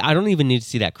 Hey, I don't even need to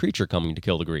see that creature coming to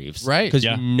kill the Greaves. Right. Because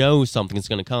Yeah. you know something's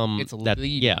going to come. It's that,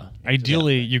 leading. yeah.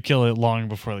 Ideally, you kill it long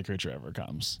before the creature ever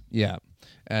comes. Yeah.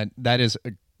 And that's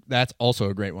also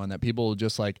a great one that people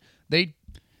just like,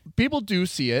 people do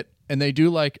see it and they do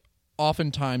like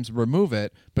oftentimes remove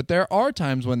it, but there are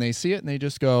times when they see it and they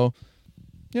just go,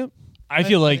 yep. I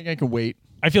feel like think I can wait.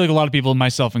 I feel like a lot of people,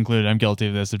 myself included, I'm guilty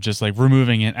of this, of just like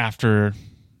removing it after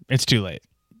it's too late.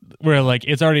 Where like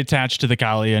it's already attached to the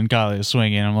Kali and Kali is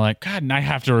swinging. I'm like, God, I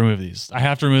have to remove these. I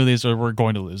have to remove these or we're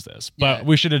going to lose this. But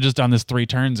we should have just done this 3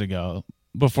 turns ago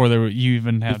before you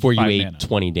even had Before you 5 ate mana.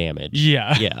 20 damage.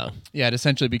 Yeah. Yeah. Yeah, it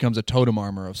essentially becomes a totem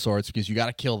armor of sorts because you got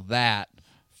to kill that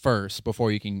first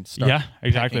before you can start. Yeah,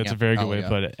 exactly. pecking That's a at very good Kalia.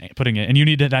 way of putting it. And you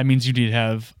need to. That means you need to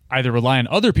have either rely on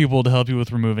other people to help you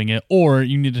with removing it, or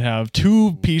you need to have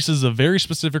 2 pieces of very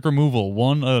specific removal: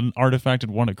 one an artifact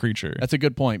and one a creature. That's a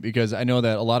good point because I know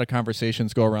that a lot of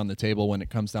conversations go around the table when it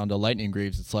comes down to Lightning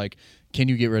Greaves. It's like, can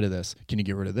you get rid of this? Can you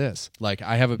get rid of this? Like,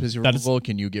 I have a busy removal.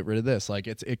 Can you get rid of this? Like,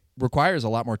 it requires a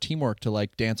lot more teamwork to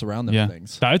like dance around those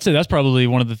things. I'd say that's probably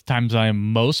one of the times I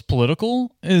am most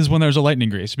political is when there's a Lightning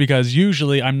Greaves, because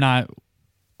usually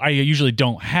I usually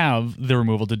don't have the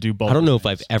removal to do both. I don't know if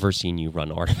I've ever seen you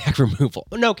run artifact removal.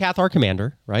 No, Cathar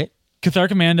Commander, right? Cathar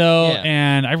Commando, Yeah.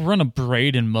 and I run a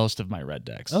Braid in most of my red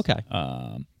decks. Okay.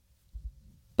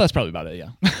 That's probably about it, yeah.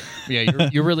 Yeah,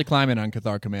 you're really climbing on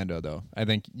Cathar Commando though. I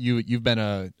think you've been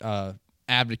a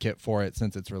advocate for it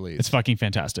since its release. It's fucking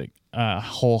fantastic.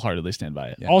 Wholeheartedly stand by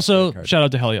it. Yeah, Also, great card. shout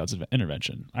out to Heliod's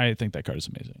Intervention. I think that card is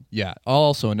amazing. Yeah,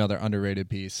 also another underrated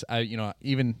piece.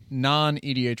 Even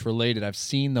non-EDH related, I've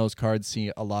seen those cards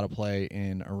see a lot of play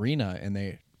in Arena, and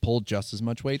they pull just as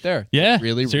much weight there. Yeah,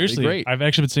 really, seriously. really great. I've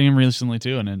actually been seeing him recently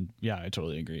too, and yeah, I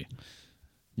totally agree.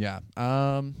 Yeah.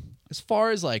 As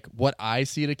far as like what I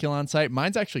see to kill on site,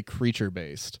 mine's actually creature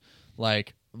based.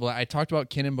 Like, well, I talked about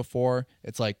Kinnan before.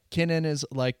 It's like Kinnan is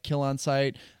like kill on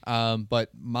site, but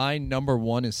my number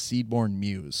one is Seedborn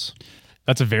Muse.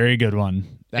 That's a very good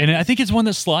one, and I think it's one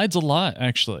that slides a lot.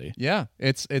 Actually, Yeah,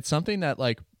 it's something that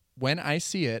like when I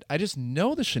see it, I just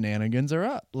know the shenanigans are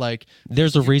up. Like,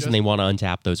 There's a you reason just- they want to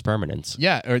untap those permanents.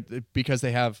 Yeah, or because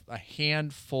they have a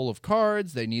handful of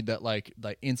cards, they need that like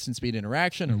instant speed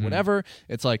interaction or whatever.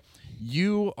 It's like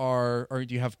you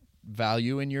have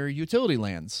value in your utility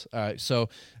lands. So,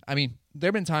 I mean, there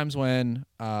have been times when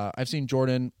I've seen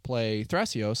Jordan play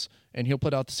Thrasios, and he'll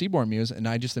put out the Seedborn Muse, and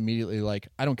I just immediately like,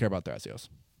 I don't care about Thrasios.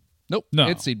 Nope, No.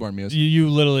 it's Seedborn Muse. you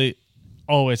literally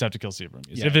always have to kill Seedborn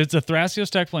Muse. Yeah. If it's a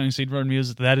Thrasios deck playing Seedborn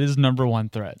Muse, that is number one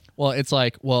threat. Well, it's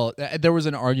like, there was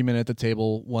an argument at the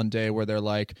table one day where they're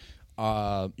like,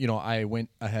 I went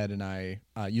ahead and I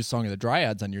used Song of the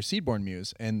Dryads on your Seedborn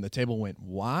Muse, and the table went,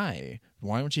 why?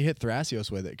 Why don't you hit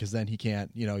Thrasios with it? Because then he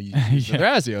can't, use the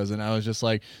Thrasios. And I was just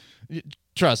like,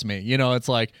 trust me, it's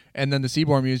like, and then the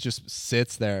Seedborn Muse just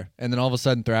sits there, and then all of a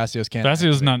sudden Thrasios can't. Thrasios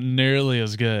is activate. not nearly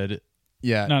as good.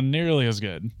 Yeah. Not nearly as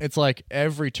good. It's like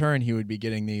every turn he would be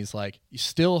getting these, like,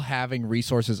 still having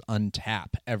resources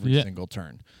untap every single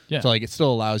turn. Yeah. So, like, it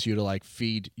still allows you to, like,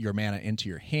 feed your mana into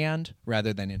your hand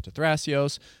rather than into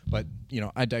Thrasios. But,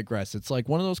 I digress. It's like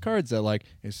one of those cards that, like,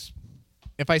 is,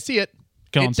 if I see it,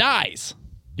 Kill it him. dies.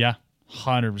 Yeah,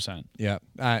 100%. Yeah.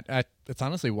 That's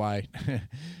honestly why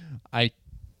I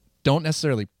don't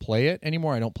necessarily play it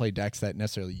anymore. I don't play decks that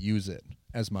necessarily use it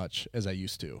as much as I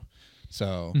used to.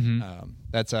 So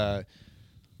that's I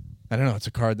don't know. It's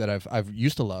a card that I've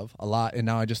used to love a lot, and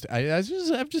now I'm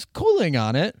just cooling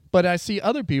on it. But I see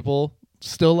other people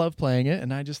still love playing it,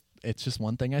 and it's just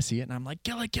one thing I see it, and I'm like,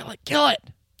 kill it, kill it, kill it.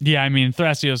 Yeah, I mean,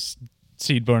 Thrasios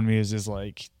Seedborn Muse is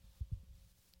like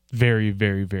very,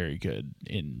 very, very good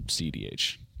in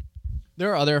CDH.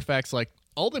 There are other effects like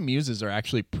all the muses are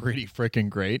actually pretty freaking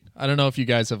great. I don't know if you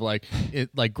guys have like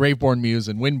Graveborn Muse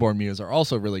and Windborn Muse are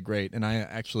also really great, and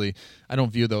I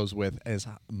don't view those with as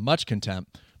much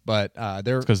contempt, but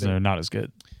they're because they're not as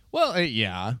good. Well,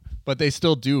 yeah, but they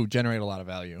still do generate a lot of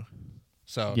value.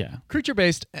 So yeah,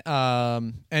 creature-based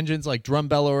engines like Drum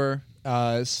Bellower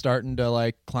is starting to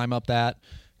like climb up that,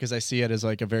 because I see it as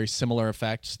like a very similar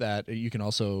effect that you can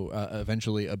also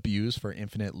eventually abuse for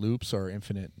infinite loops or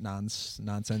infinite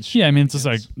nonsense. Yeah, I mean, it's just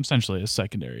like essentially a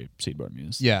secondary Seedborn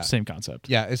Muse. Yeah. Same concept.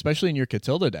 Yeah, especially in your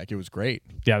Catilda deck. It was great.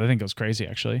 Yeah, I think it was crazy,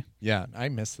 actually. Yeah, I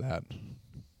missed that.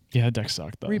 Yeah, the deck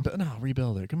sucked, though.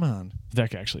 Rebuild it. Come on. The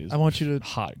deck actually is I want you to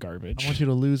hot garbage. I want you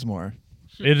to lose more.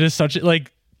 It is such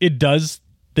like, it does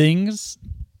things,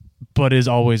 but is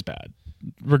always bad.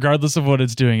 Regardless of what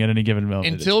it's doing at any given moment.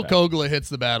 Until Kogla hits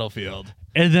the battlefield.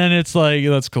 And then it's like,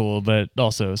 that's cool, but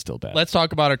also still bad. Let's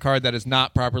talk about a card that is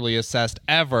not properly assessed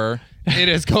ever. It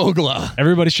is Kogla.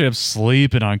 Everybody should have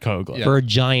sleeping on Kogla. Yeah. For a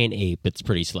giant ape, it's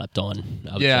pretty slept on.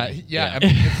 I would say. Yeah. I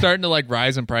mean, it's starting to like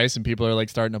rise in price, and people are like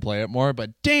starting to play it more.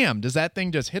 But damn, does that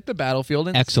thing just hit the battlefield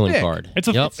and excellent stick? card.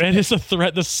 It's a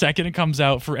threat the second it comes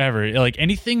out forever. Like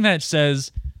anything that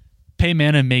says pay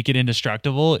mana and make it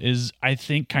indestructible is, I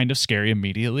think, kind of scary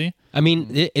immediately. I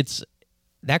mean, it's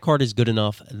that card is good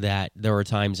enough that there are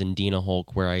times in Dina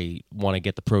Hulk where I want to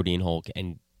get the Protean Hulk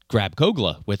and grab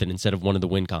Kogla with it instead of one of the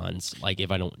win cons. Like if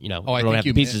I don't, I I don't think have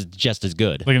the pieces just as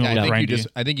good. Like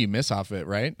I think you miss off it,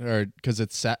 right? Or because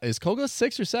is Kogla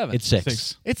 6 or 7? It's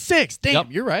 6. It's 6. Damn, Yep.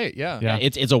 You're right. Yeah.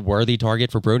 It's a worthy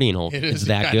target for Protean Hulk. It's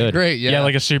that good. Great. Yeah.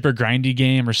 Like a super grindy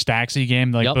game or stacksy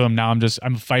game. Like boom, now I'm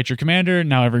a fight your commander.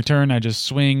 Now every turn I just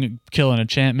swing, kill an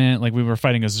enchantment. Like we were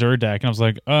fighting a Zur deck, and I was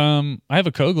like, I have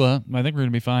a Kogla. I think we're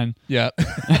gonna be fine. Yeah.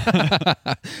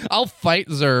 I'll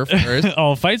fight Zur first.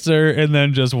 I'll fight Zur, and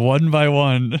then just one by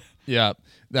one. Yeah,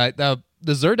 the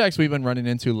Zur decks we've been running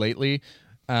into lately,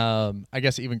 I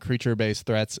guess even creature-based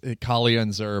threats, Kalia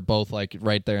and Zur are both like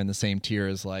right there in the same tier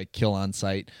as like kill on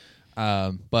sight.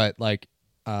 But like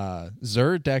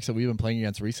Zur decks that we've been playing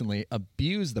against recently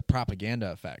abuse the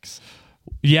propaganda effects.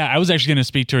 Yeah, I was actually going to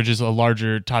speak to just a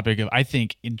larger topic of, I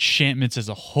think enchantments as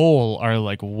a whole are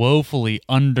like woefully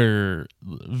undervalued.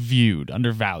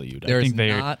 There's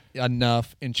not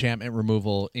enough enchantment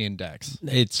removal in decks.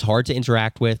 It's hard to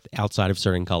interact with outside of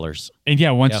certain colors. And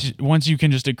yeah, once you can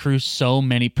just accrue so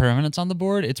many permanents on the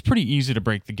board, it's pretty easy to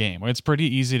break the game. It's pretty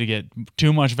easy to get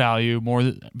too much value,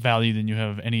 more value than you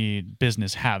have any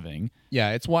business having.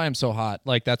 Yeah, it's why I'm so hot.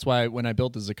 Like that's why when I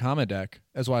built the Zakama deck,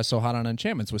 that's why I was so hot on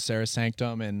enchantments with Sarah's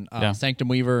Sanctum and Sanctum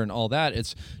Weaver and all that.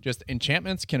 It's just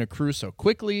enchantments can accrue so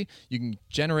quickly. You can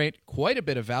generate quite a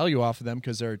bit of value off of them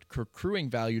because they're accruing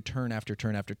value turn after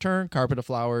turn after turn. Carpet of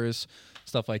Flowers,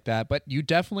 stuff like that. But you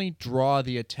definitely draw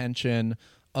the attention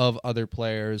of other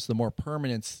players the more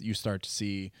permanents you start to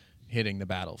see hitting the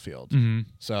battlefield. Mm-hmm.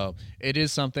 So it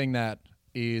is something that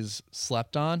is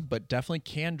slept on, but definitely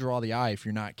can draw the eye if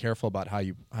you're not careful about how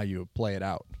you play it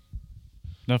out.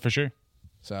 No, for sure.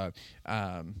 So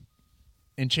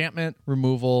enchantment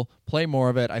removal, play more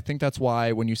of it. I think that's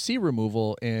why when you see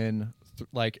removal in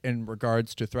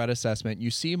regards to threat assessment,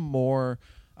 you see more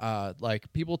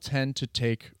like people tend to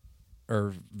take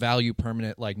or value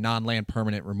permanent, like non-land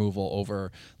permanent removal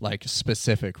over like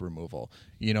specific removal.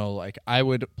 Like I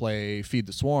would play Feed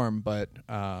the Swarm, but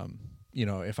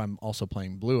if I'm also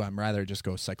playing blue, I'm rather just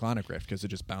go Cyclonic Rift because it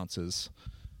just bounces,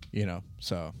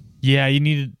 so. Yeah, you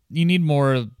need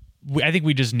more. I think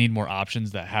we just need more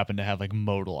options that happen to have like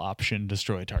modal option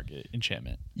destroy target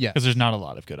enchantment. Yeah. Because there's not a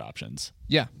lot of good options.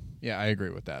 Yeah, I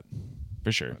agree with that.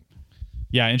 For sure.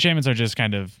 Yeah, enchantments are just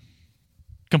kind of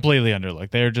completely underlooked.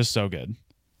 They're just so good.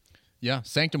 Yeah,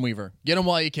 Sanctum Weaver. Get them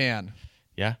while you can.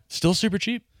 Yeah, still super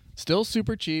cheap. Still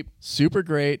super cheap, super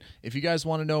great. If you guys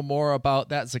want to know more about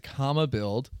that Zakama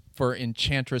build for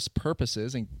Enchantress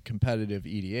purposes and competitive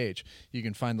EDH, you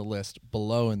can find the list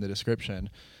below in the description.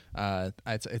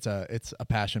 It's a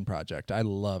passion project. I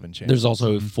love Enchantress. There's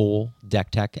also a full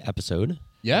deck tech episode.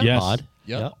 Yeah. Yes. Mod.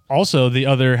 Yep. Also, the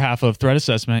other half of threat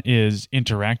assessment is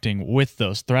interacting with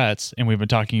those threats, and we've been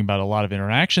talking about a lot of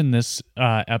interaction this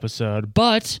episode,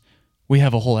 but we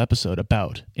have a whole episode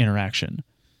about interaction.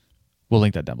 We'll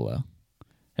link that down below.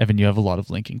 Evan, you have a lot of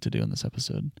linking to do in this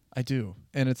episode. I do,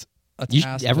 and it's a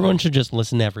task. Everyone should just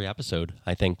listen to every episode,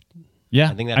 I think. Yeah.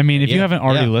 I think if you yeah. haven't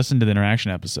already Yeah. listened to the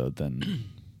interaction episode, then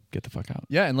get the fuck out.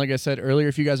 Yeah, and like I said earlier,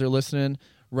 if you guys are listening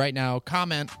right now,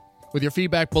 comment with your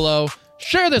feedback below.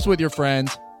 Share this with your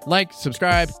friends. Like,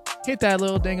 subscribe, hit that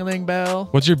little ding-a-ling bell.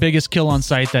 What's your biggest kill on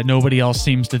site that nobody else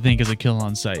seems to think is a kill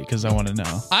on site? Because I want to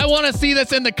know. I want to see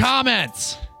this in the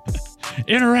comments.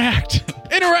 Interact.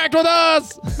 Interact with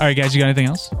us. All right, guys, you got anything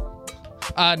else?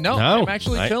 No, I'm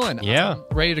actually chilling. Yeah.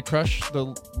 I'm ready to crush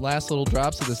the last little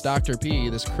drops of this Dr. P,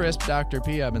 this crisp Dr.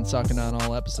 P I've been sucking on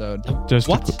all episode. Just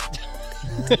What?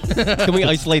 Can we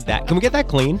isolate that? Can we get that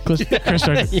clean? Chris,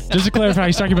 just to clarify,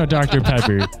 he's talking about Dr.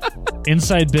 Pepper.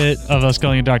 Inside bit of us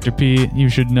calling it Dr. P. You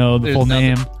should know the full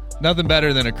name. Nothing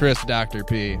better than a crisp Dr.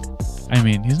 P. I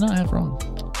mean, he's not half wrong.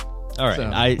 All right.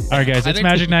 So- All right, guys, it's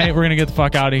Magic Night. We're going to get the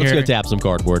fuck out of Let's here. go tap some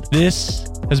cardboard. This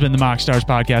has been the MoxStars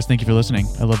podcast. Thank you for listening.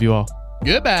 I love you all.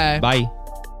 Goodbye. Bye.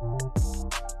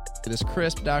 This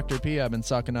crisp Dr. P I've been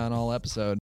sucking on all episode.